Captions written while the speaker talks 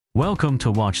Welcome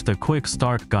to watch the quick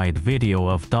start guide video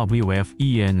of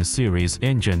WFEN series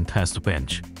engine test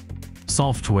bench.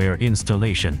 Software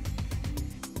installation.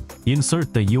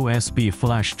 Insert the USB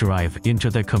flash drive into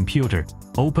the computer,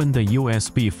 open the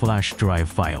USB flash drive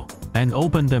file, and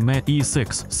open the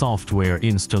MET-E6 software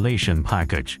installation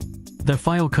package. The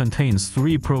file contains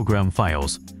 3 program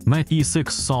files: MET-E6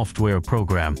 software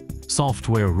program,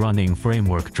 software running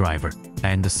framework driver,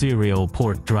 and serial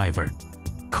port driver.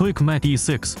 Click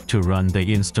MET-E6 to run the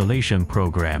installation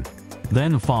program,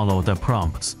 then follow the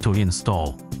prompts to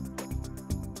install.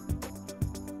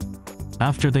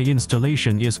 After the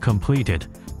installation is completed,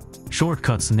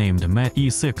 shortcuts named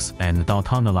MET-E6 and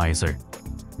 .Analyzer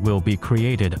will be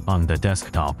created on the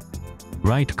desktop.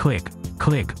 Right-click,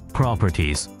 click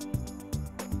Properties.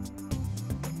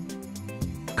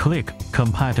 Click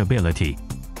Compatibility.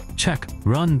 Check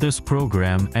Run this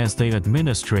program as the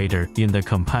administrator in the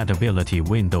compatibility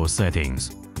window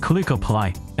settings. Click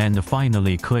Apply, and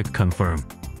finally click Confirm.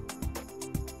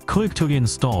 Click to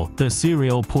install the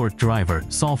serial port driver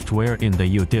software in the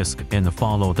U-disk and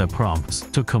follow the prompts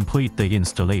to complete the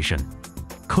installation.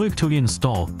 Click to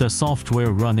install the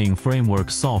software running framework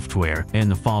software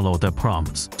and follow the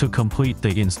prompts to complete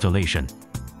the installation.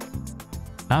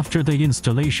 After the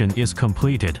installation is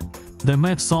completed, the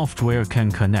MET software can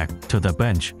connect to the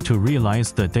bench to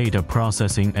realize the data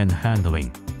processing and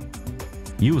handling.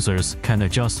 Users can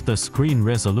adjust the screen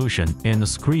resolution and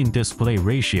screen display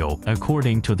ratio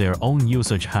according to their own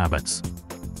usage habits.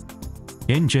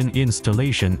 Engine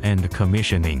installation and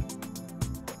commissioning.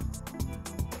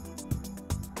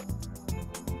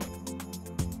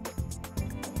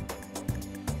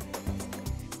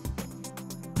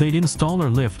 The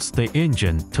installer lifts the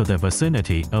engine to the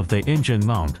vicinity of the engine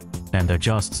mount and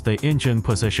adjusts the engine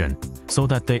position so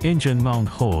that the engine mount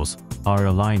holes are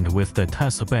aligned with the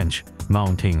test bench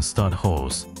mounting stud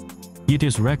holes. It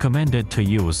is recommended to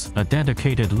use a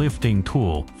dedicated lifting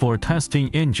tool for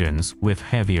testing engines with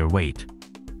heavier weight.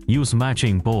 Use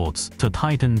matching bolts to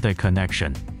tighten the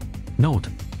connection. Note: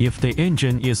 if the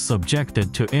engine is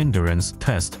subjected to endurance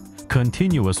test,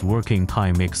 continuous working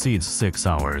time exceeds 6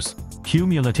 hours.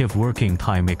 Cumulative working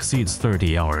time exceeds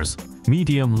 30 hours.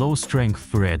 Medium-low strength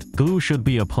thread glue should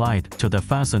be applied to the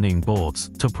fastening bolts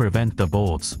to prevent the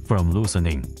bolts from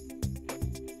loosening.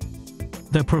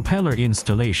 The propeller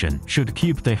installation should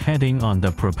keep the heading on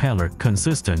the propeller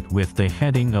consistent with the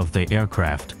heading of the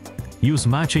aircraft. Use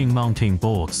matching mounting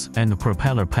bolts and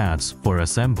propeller pads for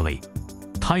assembly.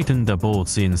 Tighten the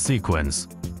bolts in sequence.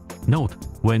 Note: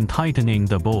 when tightening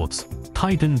the bolts,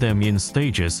 tighten them in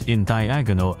stages in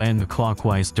diagonal and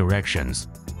clockwise directions.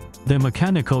 The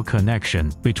mechanical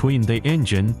connection between the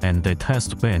engine and the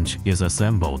test bench is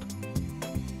assembled.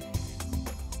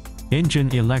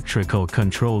 Engine electrical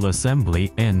control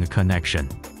assembly and connection.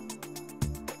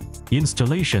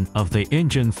 Installation of the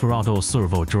engine throttle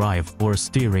servo drive or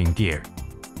steering gear.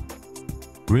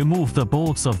 Remove the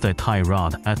bolts of the tie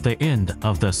rod at the end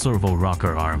of the servo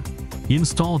rocker arm.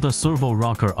 Install the servo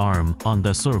rocker arm on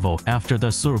the servo after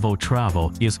the servo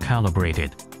travel is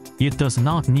calibrated. It does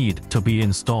not need to be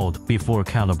installed before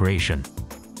calibration,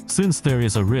 since there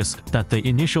is a risk that the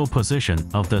initial position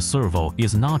of the servo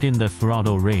is not in the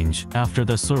throttle range after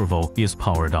the servo is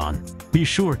powered on. Be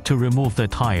sure to remove the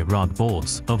tie rod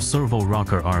bolts of servo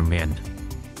rocker arm end.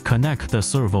 Connect the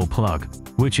servo plug,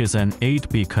 which is an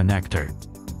 8B connector.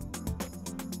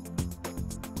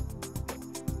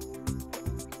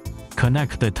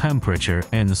 Connect the temperature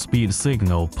and speed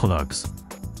signal plugs.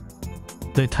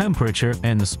 The temperature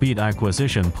and speed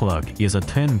acquisition plug is a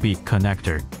 10B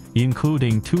connector,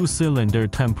 including 2 cylinder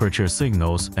temperature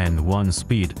signals and 1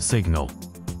 speed signal.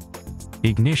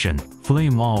 Ignition,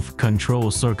 flame-off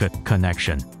control circuit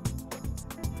connection.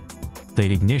 The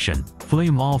ignition,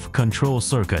 flame-off control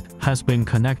circuit has been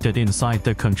connected inside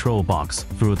the control box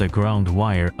through the ground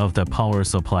wire of the power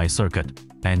supply circuit,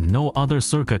 and no other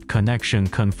circuit connection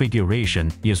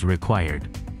configuration is required.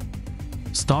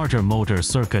 Starter motor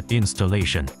circuit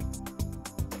installation.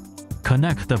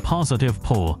 Connect the positive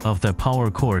pole of the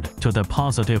power cord to the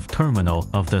positive terminal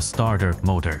of the starter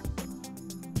motor.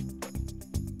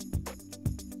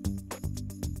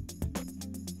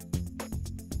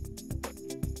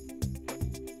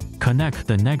 Connect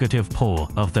the negative pole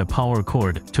of the power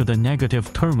cord to the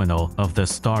negative terminal of the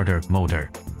starter motor.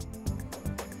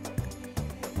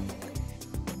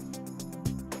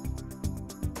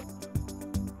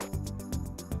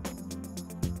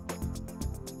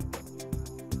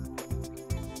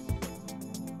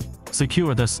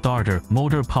 Secure the starter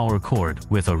motor power cord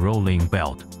with a rolling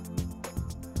belt.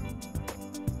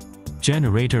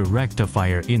 Generator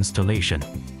rectifier installation.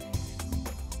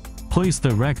 Place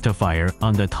the rectifier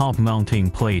on the top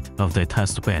mounting plate of the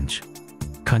test bench.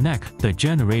 Connect the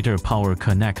generator power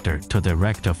connector to the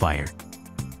rectifier.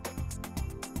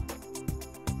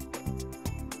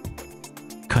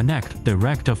 Connect the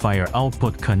rectifier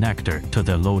output connector to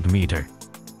the load meter.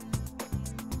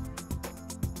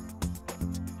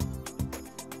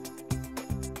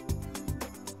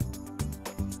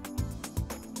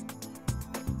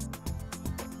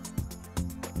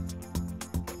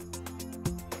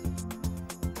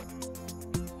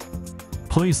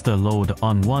 Place the load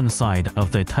on one side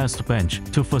of the test bench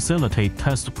to facilitate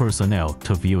test personnel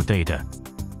to view data.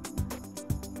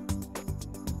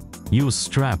 Use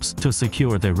straps to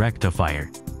secure the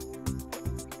rectifier.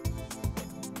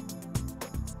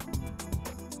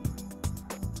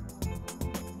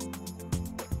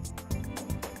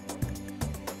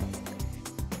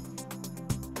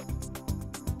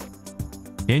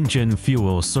 Engine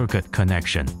fuel circuit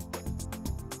connection.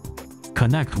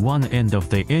 Connect one end of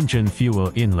the engine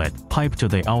fuel inlet pipe to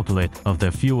the outlet of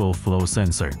the fuel flow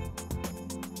sensor.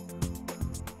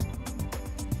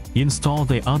 Install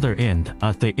the other end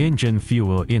at the engine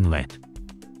fuel inlet.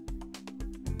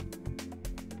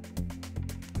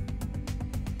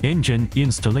 Engine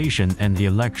installation and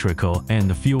electrical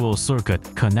and fuel circuit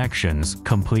connections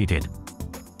completed.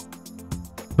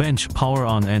 Bench power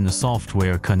on and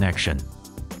software connection.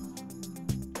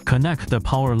 Connect the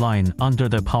power line under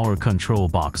the power control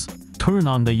box. Turn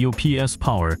on the UPS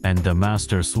power and the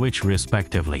master switch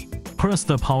respectively. Press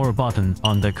the power button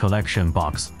on the collection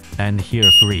box and hear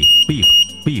 3 beep,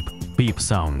 beep, beep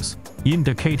sounds,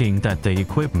 indicating that the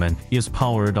equipment is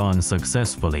powered on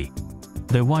successfully.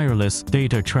 The wireless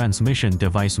data transmission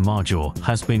device module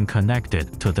has been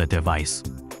connected to the device.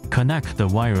 Connect the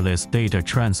wireless data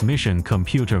transmission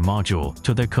computer module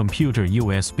to the computer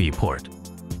USB port.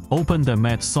 Open the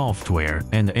MET software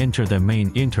and enter the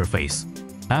main interface.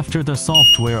 After the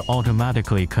software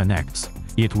automatically connects,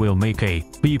 it will make a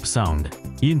beep sound,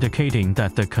 indicating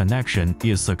that the connection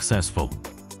is successful.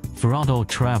 Throttle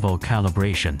travel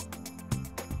calibration.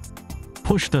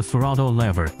 Push the throttle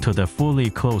lever to the fully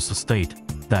closed state,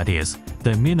 that is,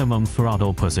 the minimum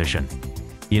throttle position.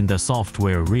 In the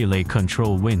software relay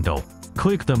control window,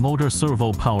 click the motor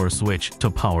servo power switch to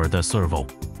power the servo.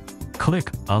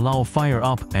 Click Allow Fire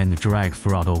Up and drag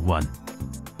throttle 1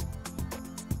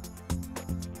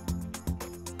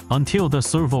 until the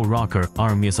servo rocker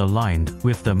arm is aligned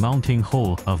with the mounting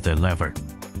hole of the lever.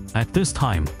 At this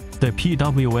time, the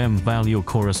PWM value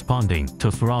corresponding to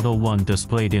throttle 1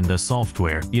 displayed in the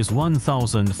software is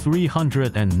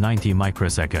 1390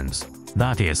 microseconds.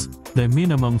 That is, the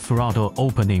minimum throttle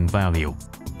opening value.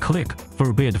 Click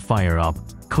Forbid Fire Up,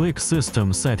 click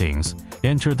System Settings,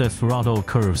 enter the throttle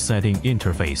curve setting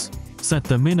interface. Set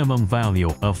the minimum value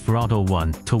of throttle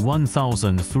 1 to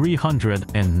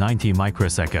 1390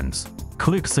 microseconds.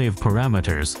 Click Save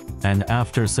Parameters, and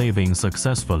after saving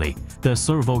successfully, the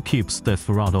servo keeps the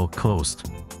throttle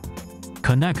closed.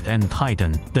 Connect and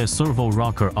tighten the servo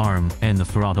rocker arm and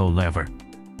throttle lever.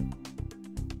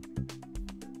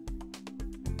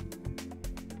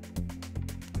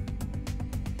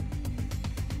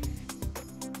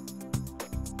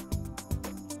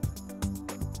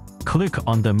 Click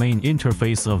on the main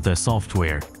interface of the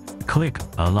software. Click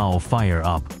Allow Fire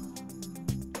Up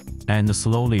and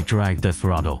slowly drag the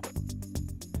throttle.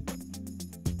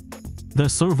 The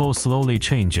servo slowly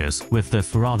changes with the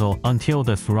throttle until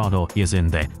the throttle is in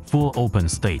the full open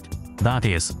state, that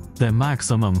is, the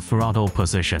maximum throttle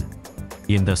position.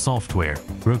 In the software,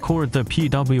 record the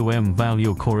PWM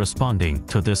value corresponding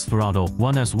to this throttle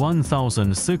 1 as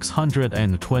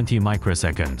 1620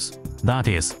 microseconds. That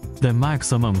is, the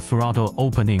maximum throttle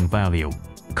opening value.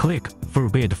 Click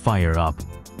Forbid Fire Up.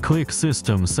 Click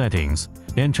System Settings.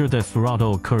 Enter the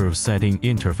throttle curve setting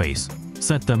interface.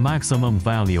 Set the maximum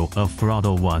value of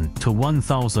throttle 1 to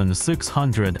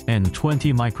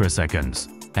 1620 microseconds.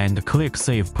 And click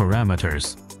Save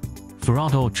Parameters.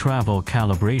 Throttle travel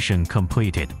calibration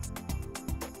completed.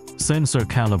 Sensor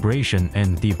calibration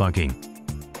and debugging.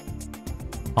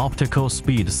 Optical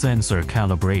speed sensor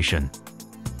calibration.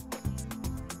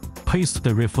 Paste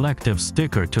the reflective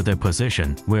sticker to the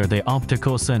position where the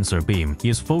optical sensor beam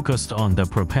is focused on the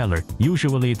propeller,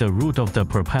 usually the root of the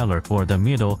propeller or the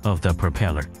middle of the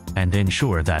propeller, and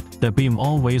ensure that the beam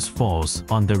always falls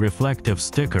on the reflective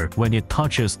sticker when it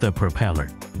touches the propeller.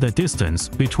 The distance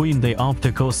between the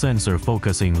optical sensor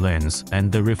focusing lens and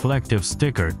the reflective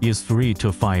sticker is 3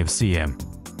 to 5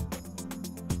 cm.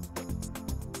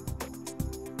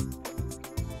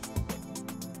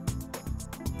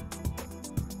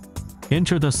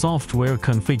 Enter the software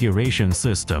configuration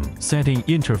system setting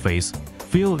interface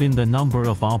Fill in the number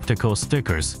of optical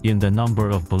stickers in the number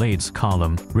of blades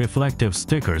column. Reflective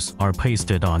stickers are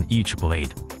pasted on each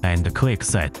blade, and click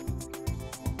Set.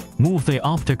 Move the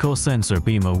optical sensor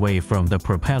beam away from the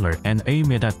propeller and aim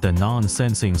it at the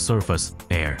non-sensing surface,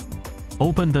 air.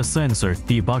 Open the sensor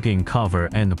debugging cover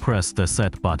and press the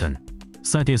Set button.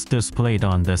 Set is displayed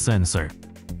on the sensor.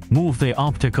 Move the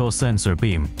optical sensor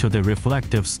beam to the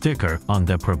reflective sticker on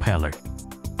the propeller.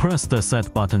 Press the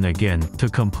Set button again to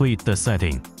complete the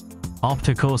setting.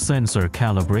 Optical sensor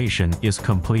calibration is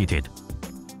completed.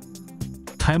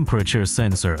 Temperature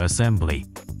sensor assembly.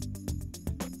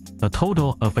 A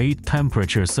total of 8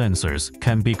 temperature sensors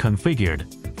can be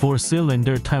configured for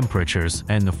cylinder temperatures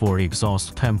and for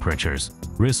exhaust temperatures,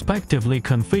 respectively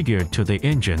configured to the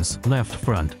engine's left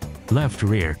front, left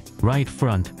rear, right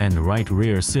front and right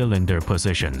rear cylinder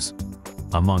positions.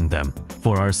 Among them,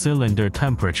 for our cylinder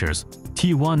temperatures,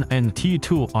 T1 and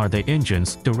T2 are the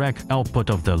engine's direct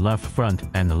output of the left front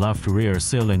and left rear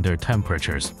cylinder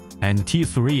temperatures, and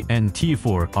T3 and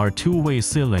T4 are two-way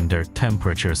cylinder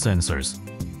temperature sensors.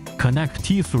 Connect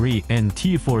T3 and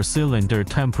T4 cylinder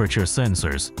temperature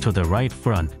sensors to the right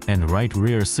front and right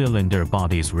rear cylinder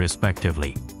bodies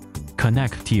respectively.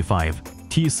 Connect T5,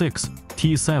 T6,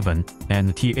 T7,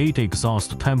 and T8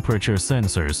 exhaust temperature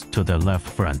sensors to the left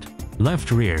front,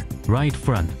 left rear, right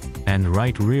front, and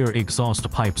right rear exhaust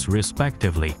pipes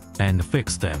respectively, and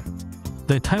fix them.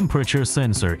 The temperature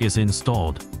sensor is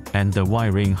installed, and the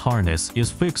wiring harness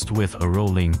is fixed with a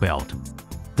rolling belt.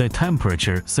 The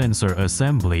temperature sensor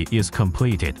assembly is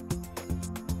completed.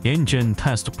 Engine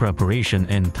test preparation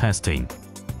and testing.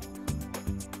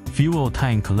 Fuel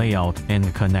tank layout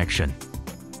and connection.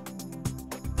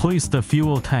 Place the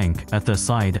fuel tank at the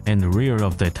side and rear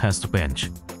of the test bench.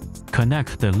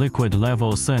 Connect the liquid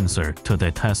level sensor to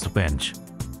the test bench.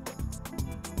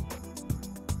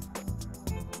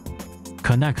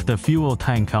 Connect the fuel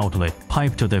tank outlet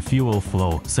pipe to the fuel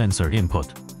flow sensor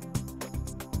input.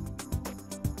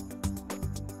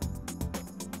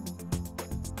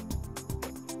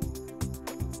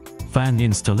 Fan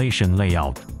installation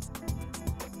layout.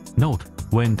 Note,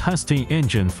 when testing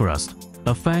engine thrust,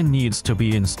 a fan needs to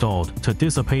be installed to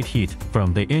dissipate heat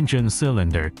from the engine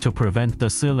cylinder to prevent the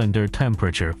cylinder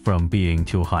temperature from being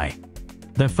too high.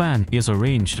 The fan is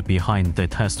arranged behind the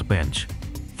test bench.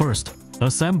 First,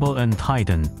 assemble and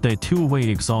tighten the two-way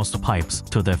exhaust pipes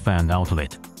to the fan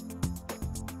outlet.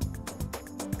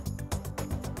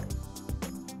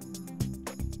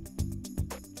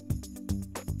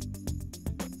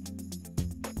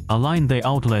 Align the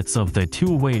outlets of the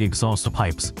two-way exhaust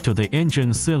pipes to the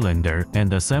engine cylinder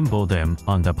and assemble them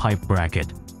on the pipe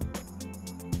bracket.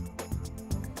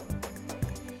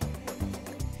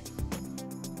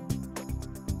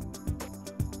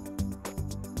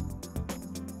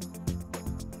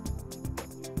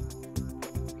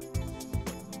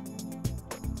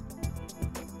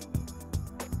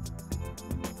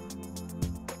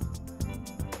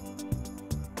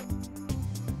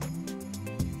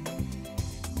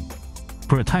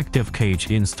 Protective cage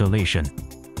installation.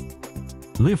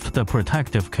 Lift the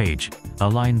protective cage.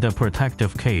 Align the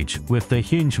protective cage with the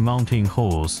hinge mounting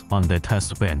holes on the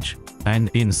test bench,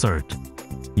 and insert.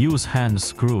 Use hand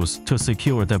screws to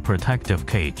secure the protective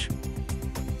cage.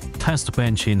 Test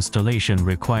bench installation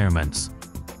requirements.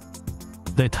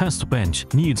 The test bench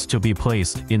needs to be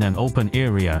placed in an open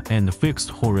area and fixed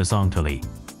horizontally.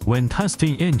 When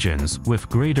testing engines with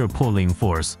greater pulling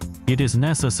force, it is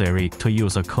necessary to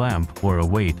use a clamp or a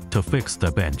weight to fix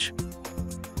the bench.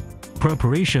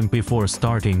 Preparation before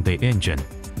starting the engine.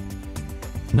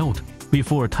 Note,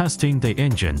 before testing the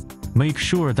engine, make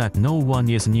sure that no one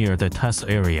is near the test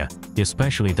area,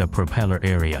 especially the propeller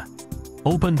area.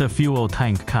 Open the fuel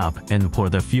tank cap and pour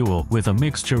the fuel with a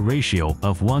mixture ratio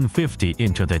of 150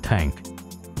 into the tank.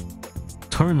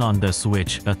 Turn on the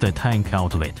switch at the tank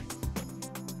outlet.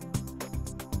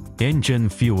 Engine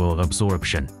fuel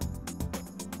absorption.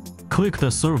 Click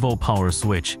the servo power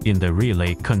switch in the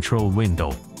relay control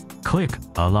window. Click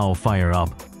Allow Fire Up,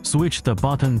 switch the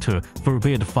button to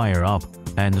Forbid Fire Up,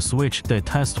 and switch the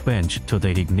test bench to the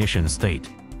ignition state.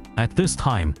 At this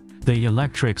time, the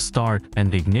electric start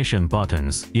and ignition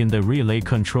buttons in the relay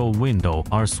control window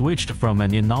are switched from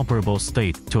an inoperable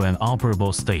state to an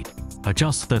operable state.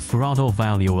 Adjust the throttle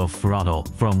value of throttle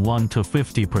from 1 to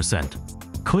 50%.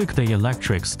 Click the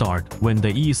electric start when the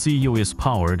ECU is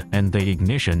powered and the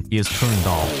ignition is turned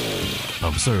off.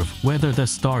 Observe whether the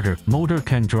starter motor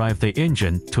can drive the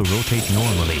engine to rotate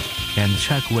normally, and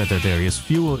check whether there is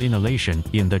fuel inhalation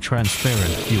in the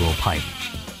transparent fuel pipe.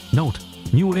 Note,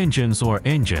 New engines or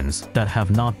engines that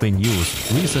have not been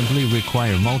used recently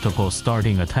require multiple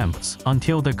starting attempts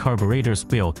until the carburetor's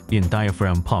built-in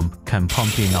diaphragm pump can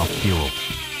pump enough fuel.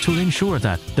 To ensure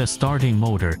that the starting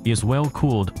motor is well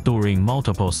cooled during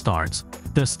multiple starts,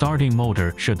 the starting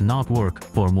motor should not work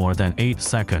for more than 8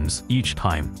 seconds each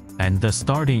time, and the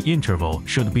starting interval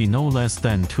should be no less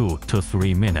than 2 to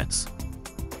 3 minutes.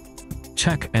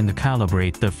 Check and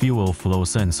calibrate the fuel flow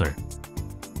sensor.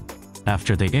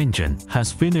 After the engine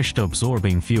has finished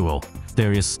absorbing fuel,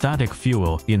 there is static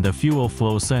fuel in the fuel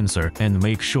flow sensor, and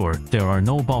make sure there are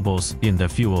no bubbles in the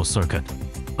fuel circuit.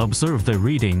 Observe the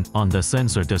reading on the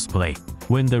sensor display.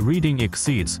 When the reading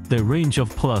exceeds the range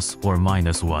of plus or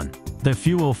minus 1, the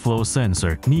fuel flow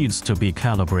sensor needs to be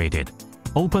calibrated.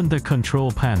 Open the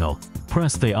control panel,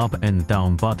 press the up and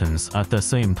down buttons at the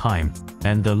same time,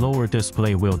 and the lower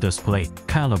display will display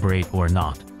calibrate or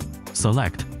not.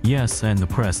 Select yes and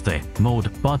press the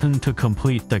mode button to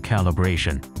complete the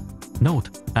calibration. Note,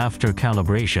 after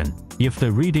calibration, if the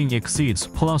reading exceeds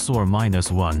plus or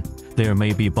minus 1, there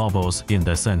may be bubbles in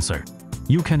the sensor.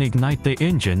 You can ignite the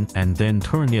engine and then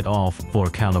turn it off for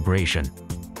calibration.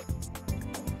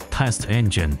 Test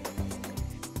engine.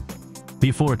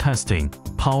 Before testing,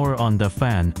 power on the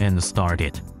fan and start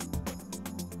it.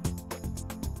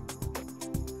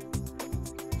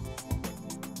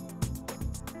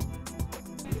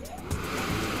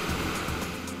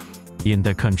 In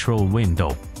the control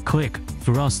window, click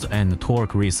Thrust and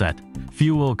Torque Reset,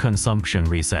 Fuel Consumption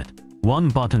Reset, One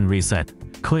Button Reset,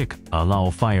 click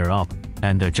Allow Fire Up,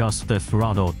 and adjust the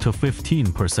throttle to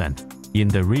 15%. In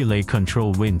the Relay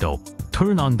Control window,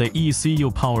 turn on the ECU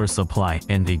power supply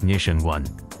and ignition 1,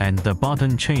 and the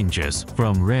button changes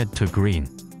from red to green.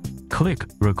 Click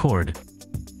Record.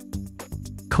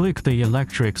 Click the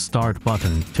electric start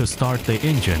button to start the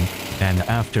engine, and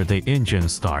after the engine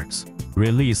starts,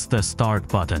 release the start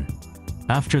button.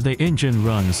 After the engine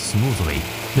runs smoothly,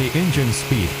 the engine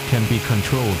speed can be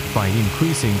controlled by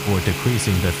increasing or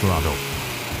decreasing the throttle.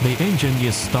 The engine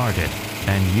is started,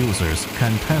 and users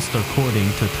can test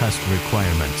according to test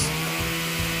requirements.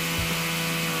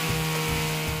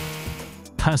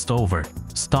 Test over.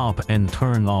 Stop and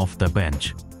turn off the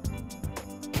bench.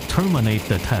 Terminate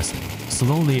the test.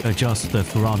 Slowly adjust the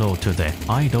throttle to the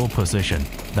idle position,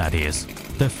 that is,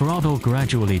 the throttle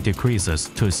gradually decreases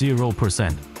to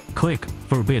 0%. Click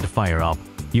Forbid Fire Up.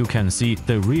 You can see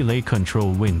the relay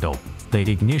control window. The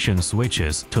ignition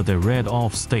switches to the red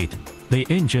off state. The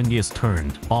engine is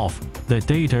turned off. The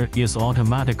data is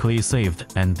automatically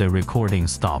saved and the recording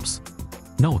stops.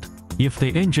 Note, if the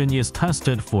engine is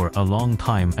tested for a long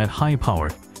time at high power,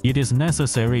 it is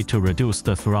necessary to reduce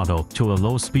the throttle to a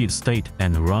low speed state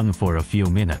and run for a few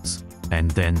minutes, and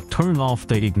then turn off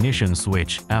the ignition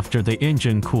switch after the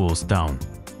engine cools down.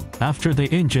 After the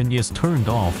engine is turned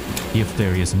off, if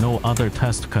there is no other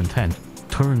test content,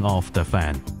 turn off the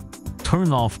fan.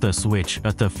 Turn off the switch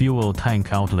at the fuel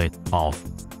tank outlet, off.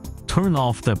 Turn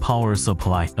off the power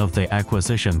supply of the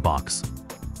acquisition box.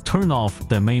 Turn off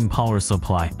the main power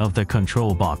supply of the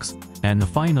control box, and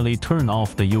finally turn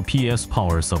off the UPS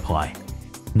power supply.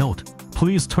 Note,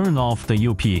 please turn off the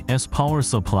UPS power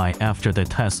supply after the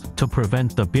test to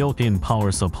prevent the built-in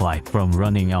power supply from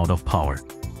running out of power.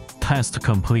 Test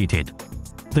completed.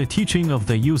 The teaching of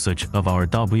the usage of our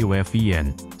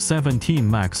WFEN 17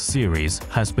 Max series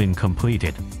has been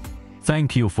completed.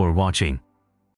 Thank you for watching.